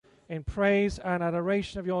in praise and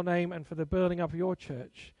adoration of your name and for the building up of your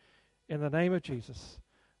church. In the name of Jesus,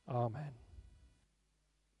 amen.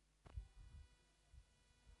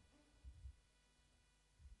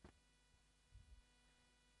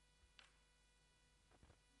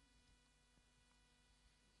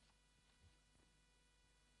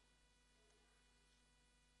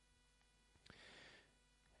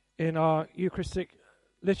 In our Eucharistic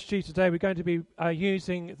liturgy today, we're going to be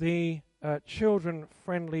using the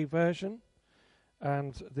children-friendly version,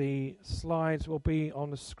 and the slides will be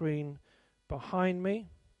on the screen behind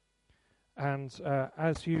me. And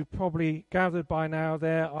as you probably gathered by now,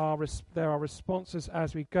 there are responses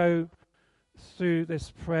as we go through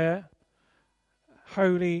this prayer.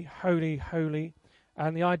 Holy, holy, holy.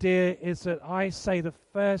 And the idea is that I say the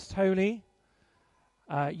first holy,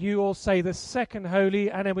 you all say the second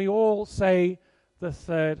holy, and then we all say the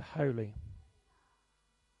third holy.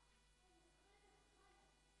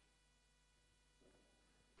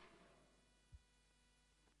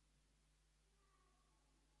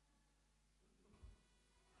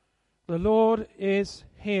 The Lord is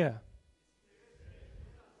here.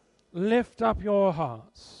 Lift up your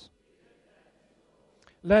hearts.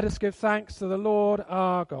 Let us give thanks to the Lord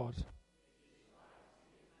our God.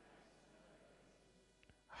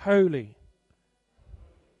 Holy,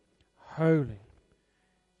 holy.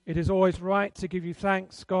 It is always right to give you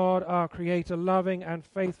thanks, God, our Creator, loving and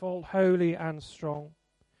faithful, holy and strong.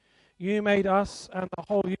 You made us and the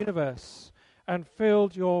whole universe and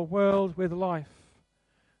filled your world with life.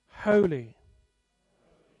 Holy,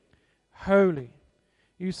 holy.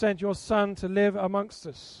 You sent your Son to live amongst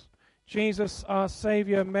us, Jesus, our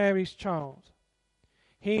Saviour, Mary's child.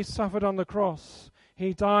 He suffered on the cross.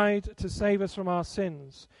 He died to save us from our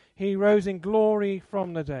sins. He rose in glory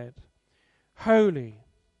from the dead. Holy,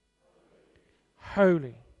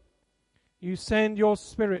 holy. You send your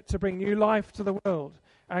Spirit to bring new life to the world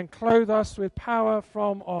and clothe us with power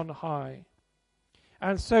from on high.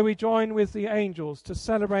 And so we join with the angels to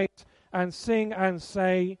celebrate and sing and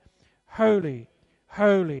say, Holy,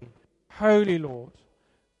 holy, holy Lord,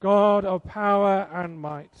 God of power and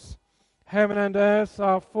might. Heaven and earth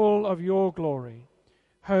are full of your glory.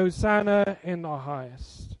 Hosanna in the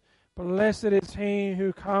highest. Blessed is he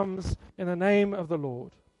who comes in the name of the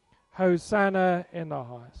Lord. Hosanna in the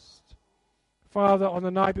highest. Father, on the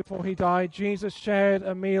night before he died, Jesus shared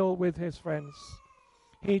a meal with his friends.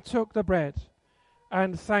 He took the bread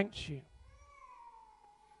and thanked you.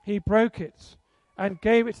 He broke it and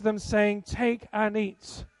gave it to them, saying, Take and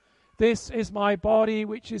eat. This is my body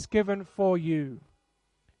which is given for you.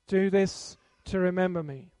 Do this to remember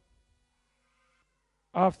me.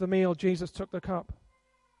 After the meal, Jesus took the cup.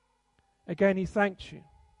 Again, he thanked you.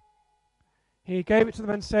 He gave it to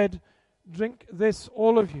them and said, Drink this,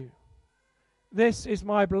 all of you. This is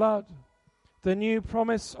my blood, the new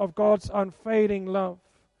promise of God's unfailing love.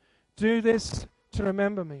 Do this to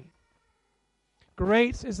remember me.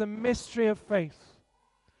 Great is the mystery of faith.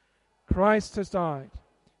 Christ has died.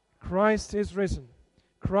 Christ is risen.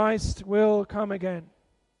 Christ will come again.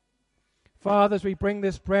 Father, as we bring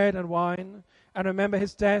this bread and wine and remember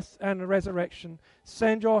his death and resurrection,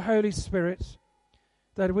 send your Holy Spirit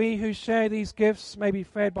that we who share these gifts may be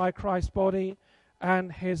fed by Christ's body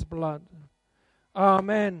and his blood.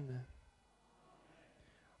 Amen.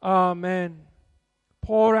 Amen.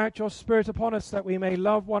 Pour out your Spirit upon us that we may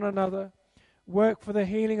love one another, work for the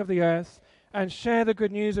healing of the earth, and share the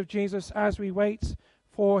good news of Jesus as we wait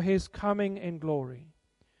for his coming in glory.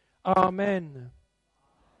 Amen.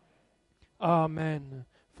 Amen.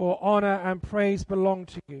 For honor and praise belong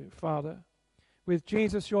to you, Father, with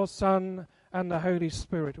Jesus your Son and the Holy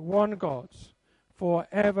Spirit, one God,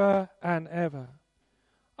 forever and ever.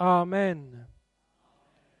 Amen.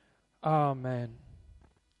 Amen.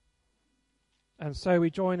 And so we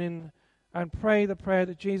join in and pray the prayer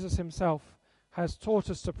that Jesus himself has taught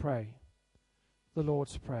us to pray, the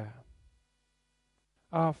Lord's Prayer.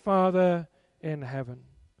 Our Father in heaven,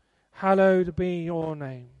 hallowed be your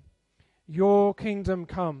name. Your kingdom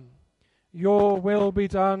come, your will be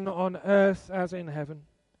done on earth as in heaven.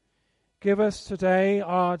 Give us today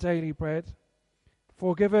our daily bread.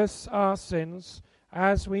 Forgive us our sins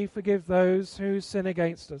as we forgive those who sin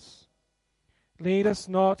against us. Lead us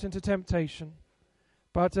not into temptation,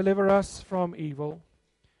 but deliver us from evil.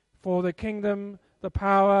 For the kingdom, the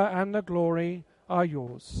power, and the glory are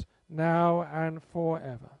yours, now and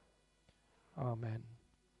forever. Amen.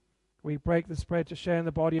 We break this bread to share in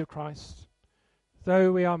the body of Christ.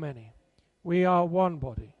 Though we are many, we are one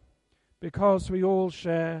body, because we all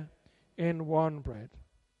share in one bread.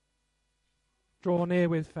 Draw near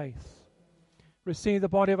with faith. Receive the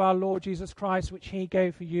body of our Lord Jesus Christ, which he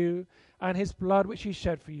gave for you, and his blood, which he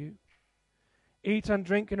shed for you. Eat and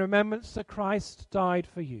drink in remembrance that Christ died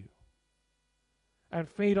for you. And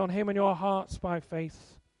feed on him in your hearts by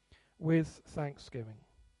faith with thanksgiving.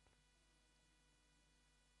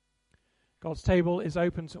 God's table is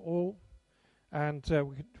open to all, and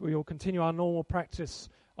we will continue our normal practice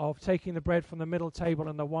of taking the bread from the middle table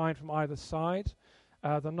and the wine from either side.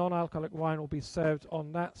 The non-alcoholic wine will be served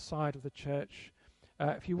on that side of the church.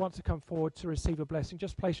 If you want to come forward to receive a blessing,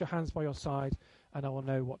 just place your hands by your side and I will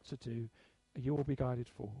know what to do. You will be guided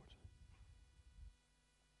forward.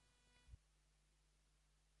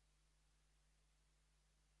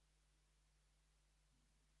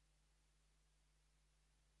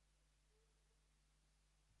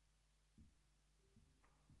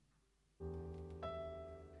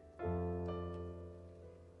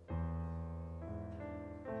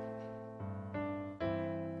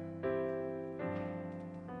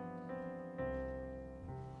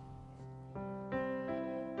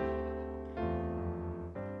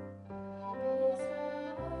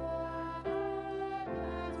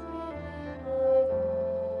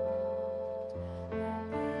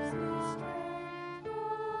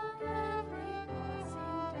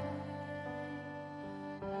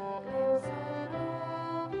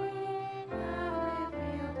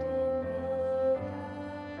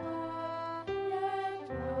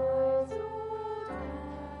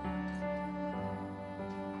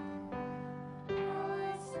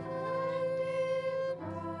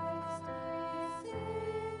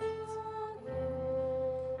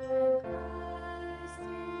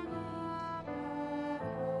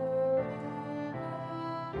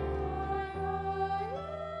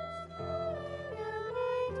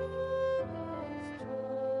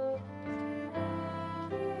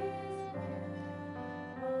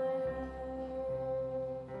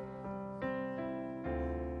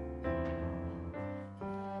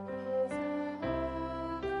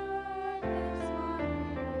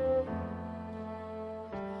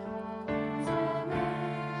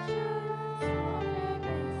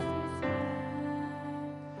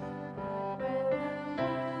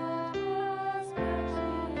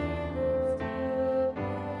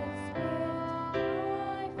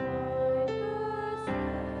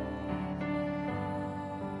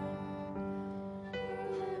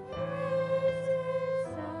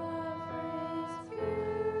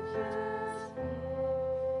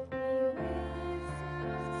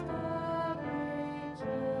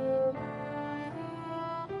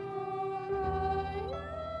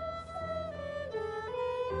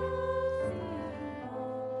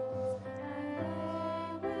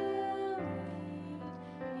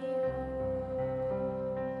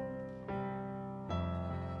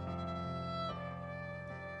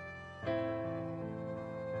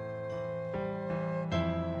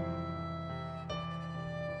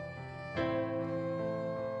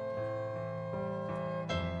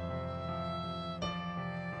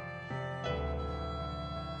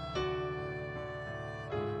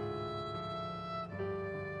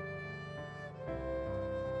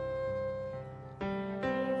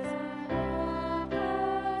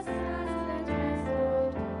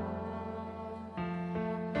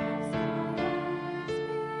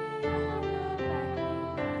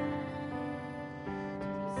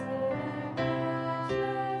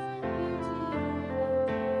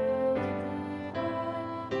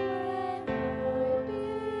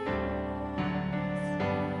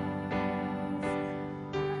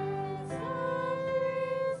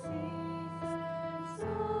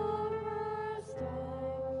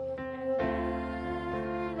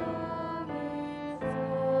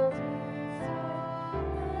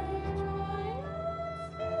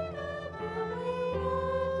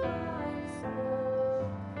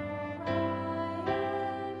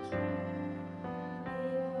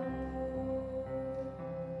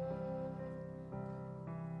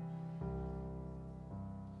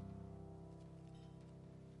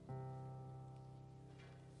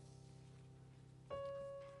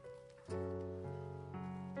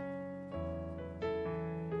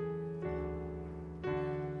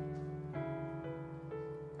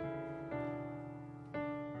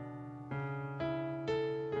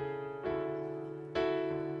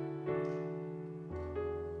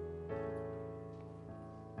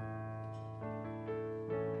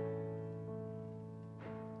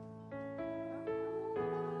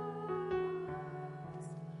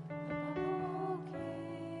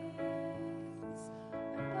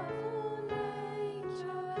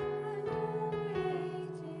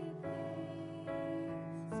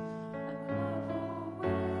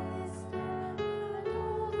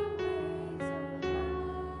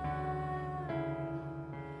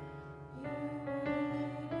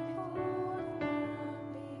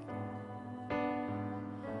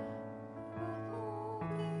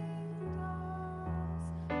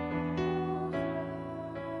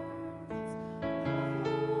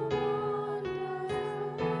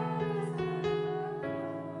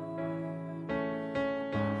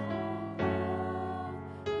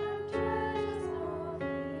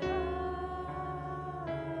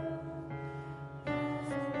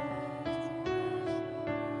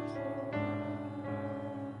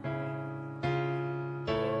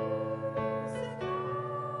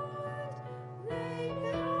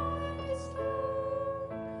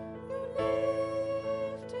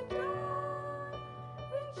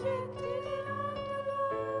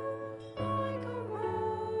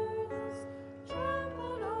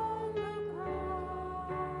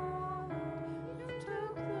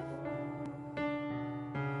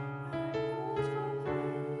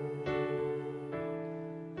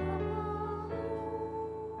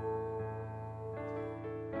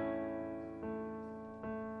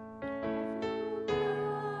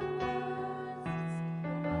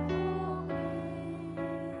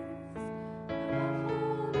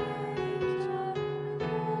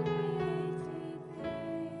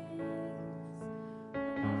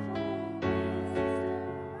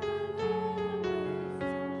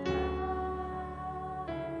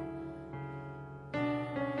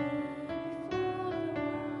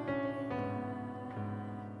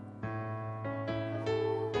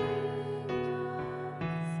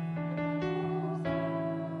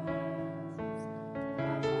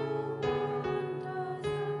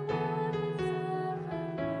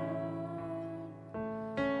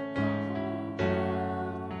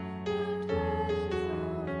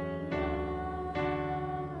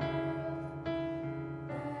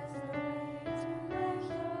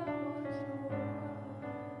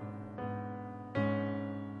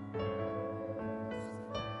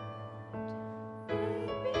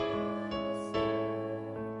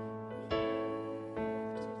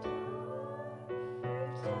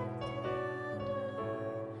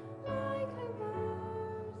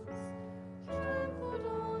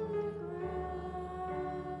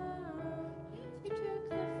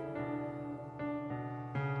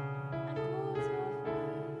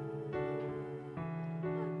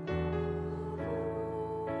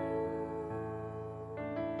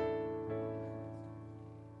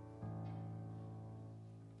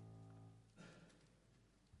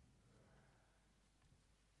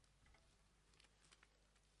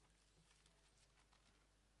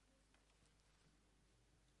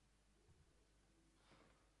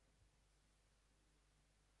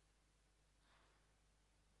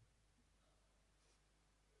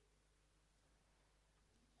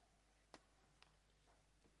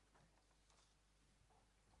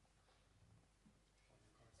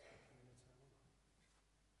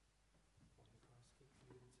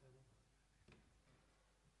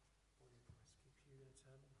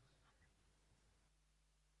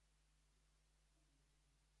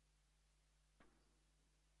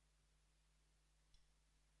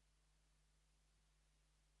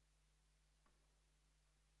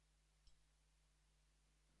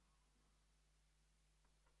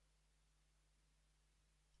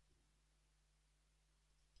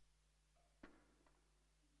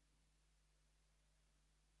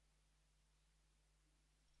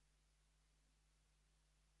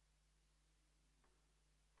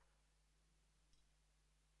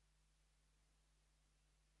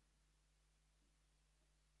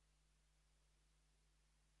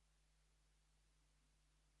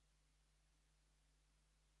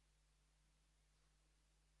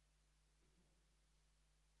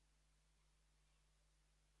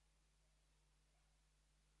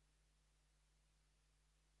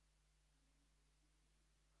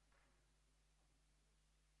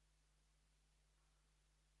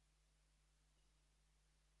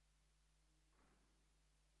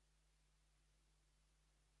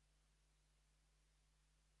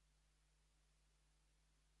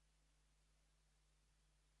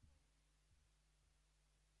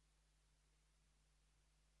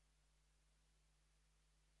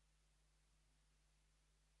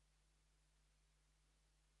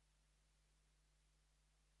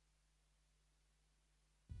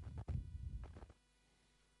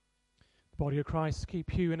 body of Christ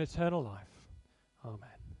keep you in eternal life. Amen.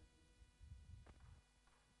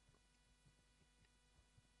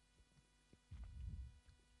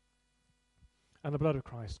 And the blood of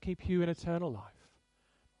Christ keep you in eternal life.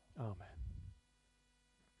 Amen.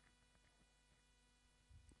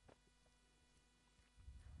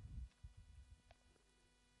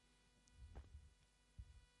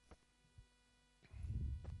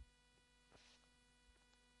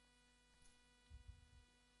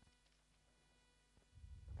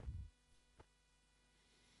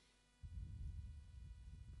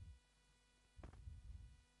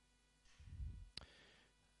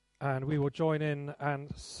 And we will join in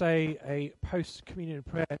and say a post-communion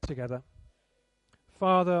prayer together.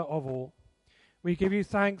 Father of all, we give you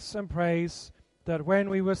thanks and praise that when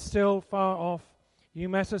we were still far off, you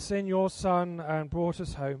met us in your Son and brought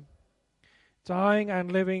us home. Dying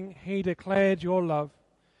and living, he declared your love,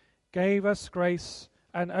 gave us grace,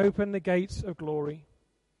 and opened the gates of glory.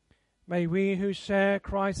 May we who share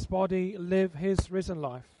Christ's body live his risen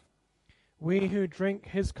life. We who drink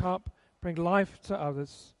his cup bring life to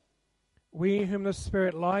others. We whom the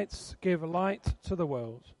Spirit lights give light to the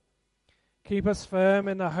world. Keep us firm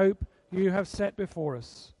in the hope you have set before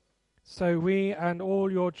us, so we and all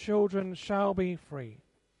your children shall be free,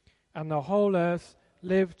 and the whole earth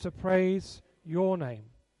live to praise your name,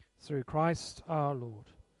 through Christ our Lord.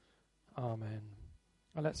 Amen.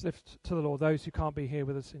 And let's lift to the Lord those who can't be here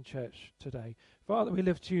with us in church today. Father, we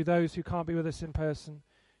lift to you those who can't be with us in person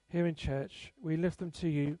here in church. We lift them to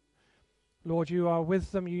you. Lord, you are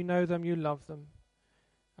with them, you know them, you love them.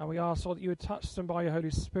 And we ask, Lord, that you would touch them by your Holy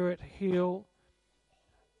Spirit, heal,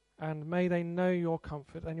 and may they know your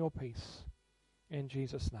comfort and your peace. In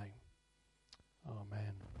Jesus' name.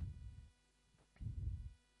 Amen.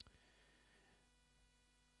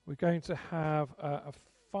 We're going to have a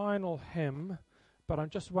final hymn, but I'm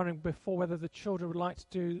just wondering before whether the children would like to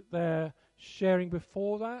do their sharing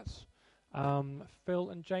before that. Phil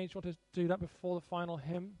and James want to do that before the final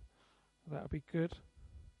hymn. That would be good.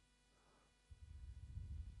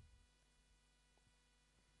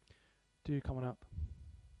 Do come on up.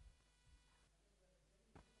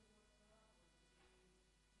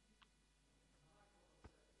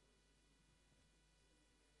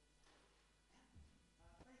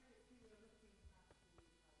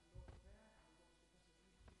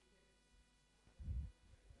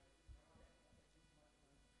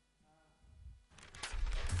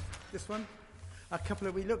 This one?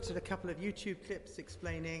 We looked at a couple of YouTube clips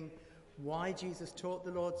explaining why Jesus taught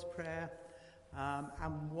the Lord's Prayer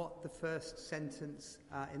and what the first sentence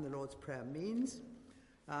in the Lord's Prayer means.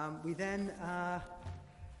 We then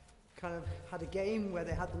kind of had a game where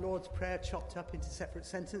they had the Lord's Prayer chopped up into separate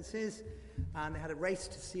sentences, and they had a race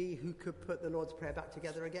to see who could put the Lord's Prayer back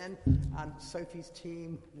together again, and Sophie's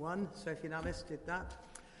team won. Sophie and Alice did that.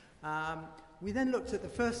 We then looked at the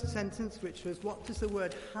first sentence, which was, what does the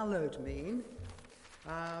word hallowed mean?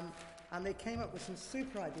 And they came up with some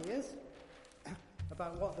super ideas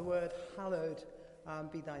about what the word hallowed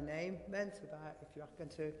be thy name meant, about if you're going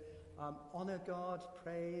to honour God,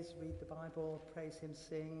 praise, read the Bible, praise him,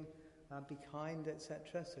 sing, be kind,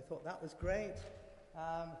 etc. So I thought that was great.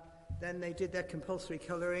 Then they did their compulsory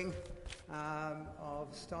colouring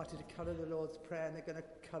started to colour the Lord's Prayer, and they're going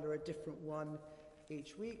to colour a different one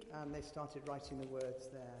each week, and they started writing the words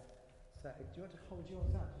there. So do you want to hold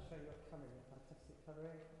yours out to show your colouring? Fantastic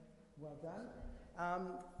colouring. Well done.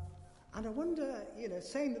 And I wonder,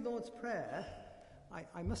 saying the Lord's Prayer,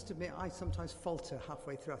 I must admit I sometimes falter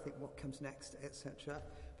halfway through. I think what comes next, etc.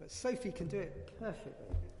 But Sophie can do it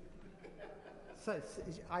perfectly. So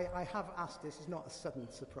I have asked, this is not a sudden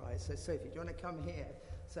surprise. So Sophie, do you want to come here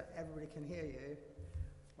so everybody can hear you?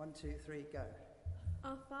 1, 2, 3, go.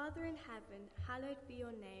 Our Father in heaven, hallowed be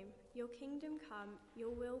your name. Your kingdom come, your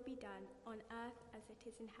will be done, on earth as it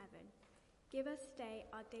is in heaven. Give us today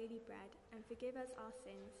our daily bread, and forgive us our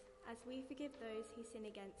sins, as we forgive those who sin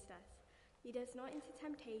against us. Lead us not into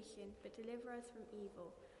temptation, but deliver us from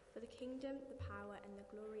evil. For the kingdom, the power, and the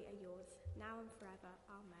glory are yours, now and forever.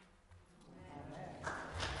 Amen.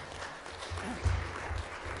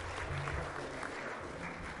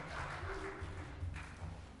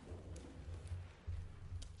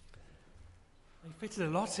 They fitted a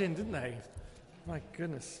lot in, didn't they? My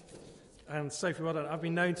goodness. And Sophie, well done. I've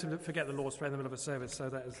been known to forget the Lord's Prayer in the middle of a service, so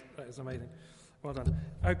that is amazing. Well done.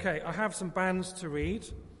 Okay, I have some banns to read,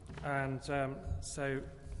 and so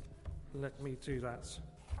let me do that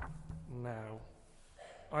now.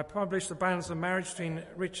 I published the banns of marriage between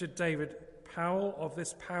Richard David Powell of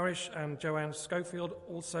this parish and Joanne Schofield,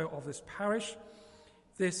 also of this parish.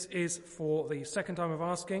 This is for the second time of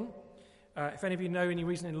asking. if any of you know any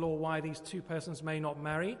reason in law why these two persons may not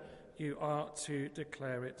marry, you are to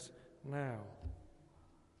declare it now.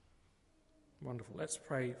 Wonderful. Let's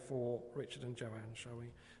pray for Richard and Joanne, shall we?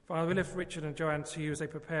 Father, we lift Richard and Joanne to you as they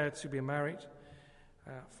prepare to be married.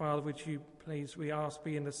 Father, would you please, we ask,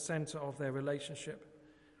 be in the centre of their relationship.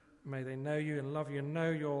 May they know you and love you and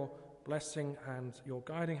know your blessing and your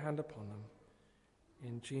guiding hand upon them.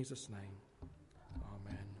 In Jesus' name,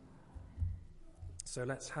 amen. So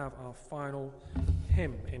let's have our final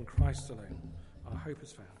hymn, In Christ Alone. Our hope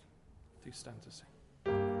is found. Do stand to sing.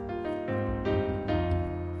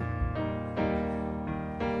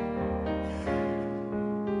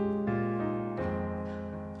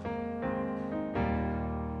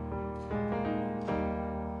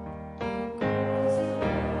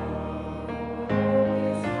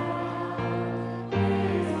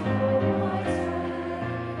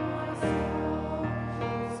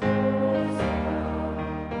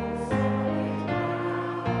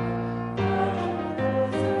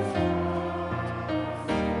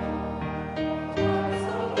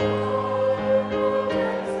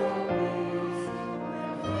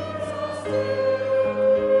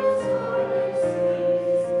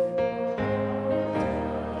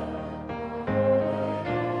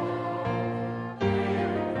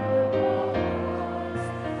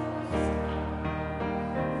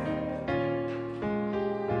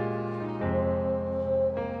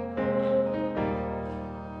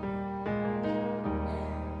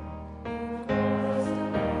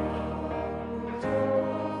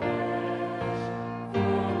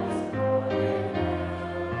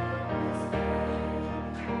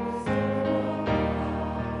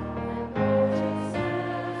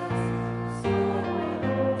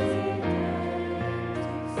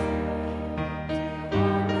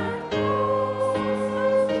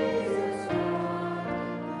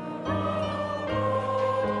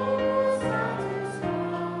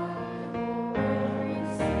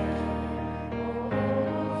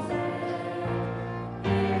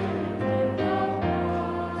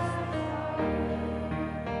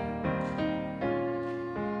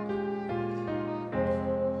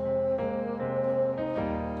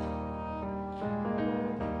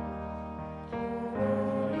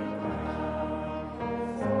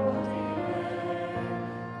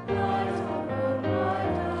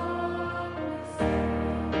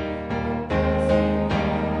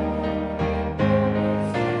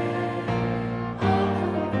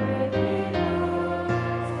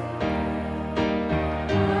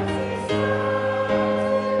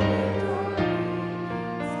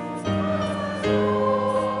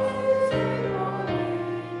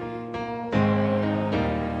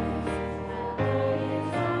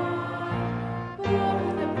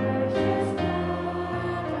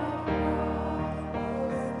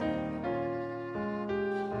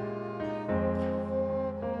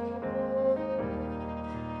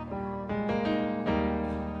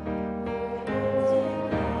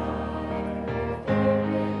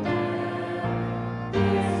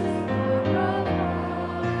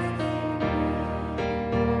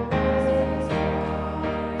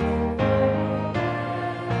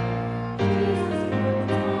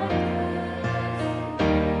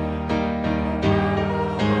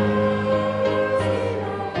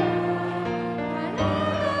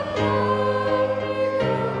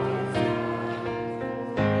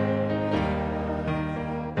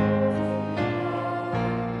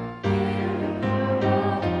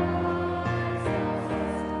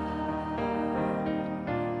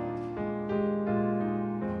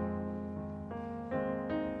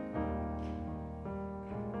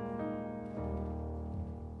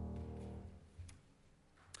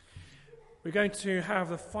 We're going to have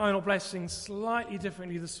the final blessing slightly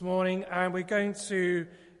differently this morning, and we're going to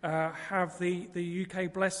have the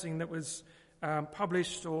UK blessing that was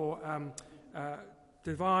published or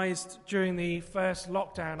devised during the first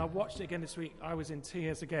lockdown. I watched it again this week. I was in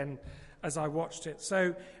tears again as I watched it.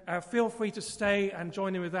 So feel free to stay and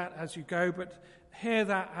join in with that as you go, but hear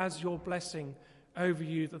that as your blessing over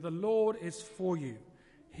you, that the Lord is for you.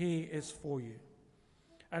 He is for you.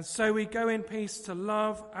 And so we go in peace to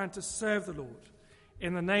love and to serve the Lord.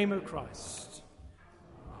 In the name of Christ.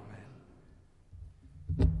 Amen.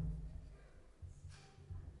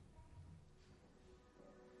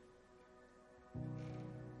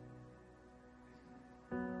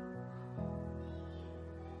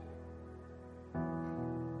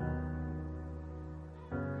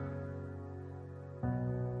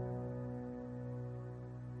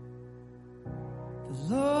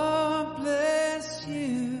 The Lord bless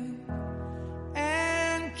you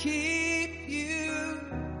and keep you.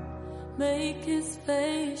 Make his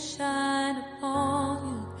face shine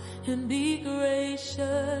upon you and be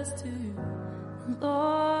gracious to you.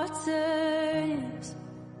 Lord, turn his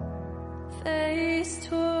face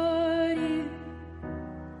toward you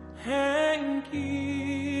and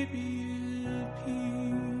give you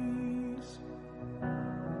peace.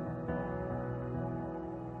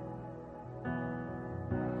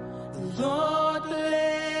 The Lord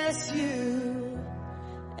bless you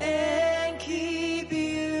and keep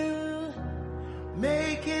you,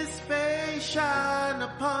 make his face shine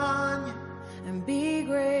upon you, and be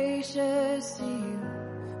gracious to you.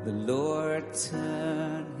 The Lord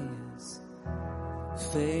turn his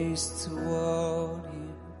face toward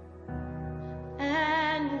you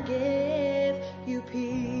and give you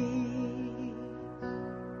peace.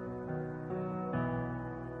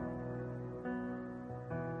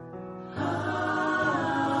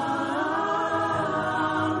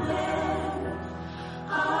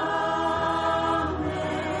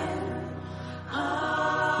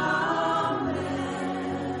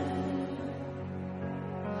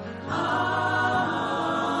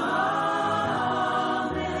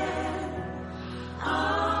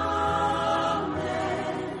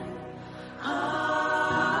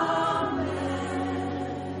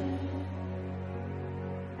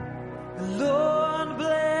 Lord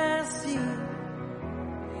bless you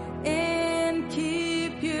and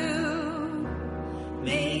keep you,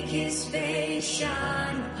 make his face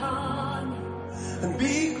shine upon you, and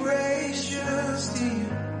be gracious to you.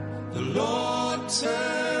 The Lord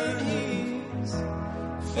turn his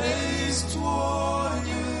face toward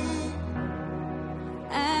you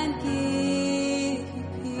and give you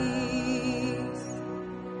peace.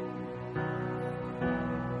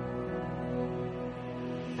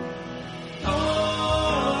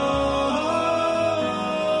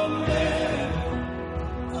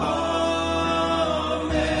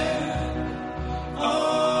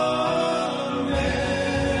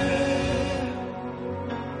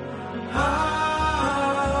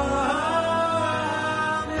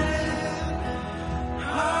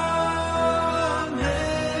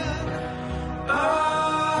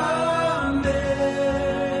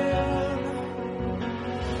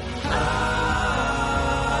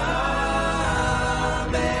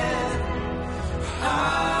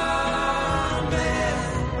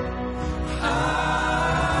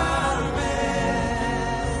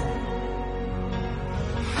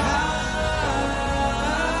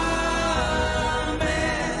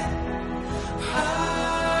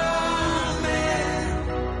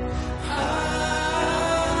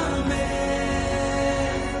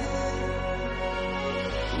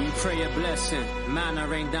 Pray a blessing, manna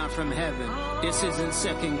rain down from heaven. This isn't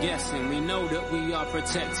second guessing, we know that we are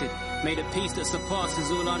protected. May the peace that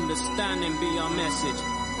surpasses all understanding be our message.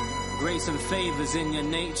 Grace and favors in your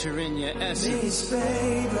nature, in your essence. May his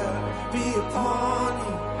favor be upon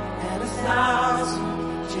you and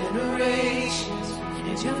 1,000 generations,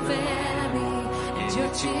 And your family, and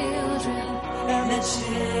your children, and their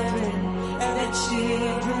children, and their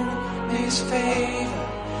children. May his favor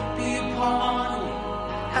be upon you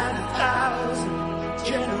and 1,000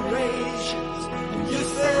 generations, and your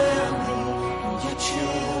family, and your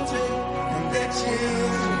children, and their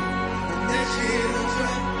children, and their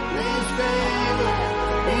children. May his favor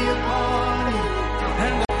be upon you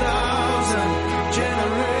and 1,000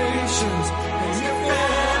 generations, and your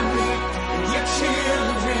family, and your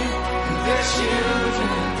children, and their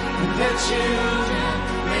children, and their children.